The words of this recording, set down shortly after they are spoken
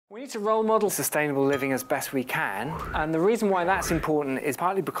We need to role model sustainable living as best we can, and the reason why that's important is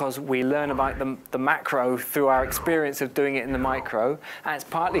partly because we learn about the macro through our experience of doing it in the micro, and it's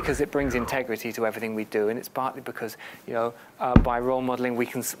partly because it brings integrity to everything we do, and it's partly because, by role modeling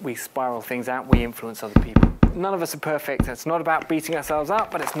we spiral things out, we influence other people. None of us are perfect. It's not about beating ourselves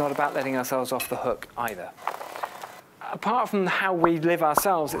up, but it's not about letting ourselves off the hook either. Apart from how we live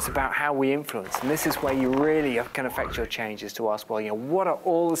ourselves, it's about how we influence. And this is where you really can affect your change, is to ask, well, what are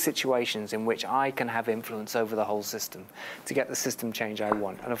all the situations in which I can have influence over the whole system to get the system change I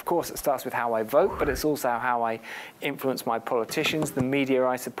want? And of course, it starts with how I vote, but it's also how I influence my politicians, the media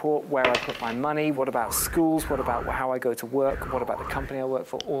I support, where I put my money, what about schools, what about how I go to work, what about the company I work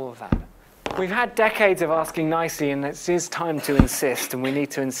for, all of that. We've had decades of asking nicely, and it is time to insist, and we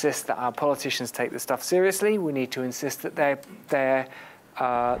need to insist that our politicians take this stuff seriously. We need to insist that their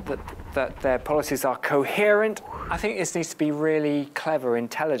policies are coherent. I think this needs to be really clever,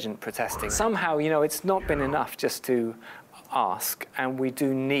 intelligent protesting. Somehow, it's not been enough just to ask, and we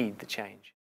do need the change.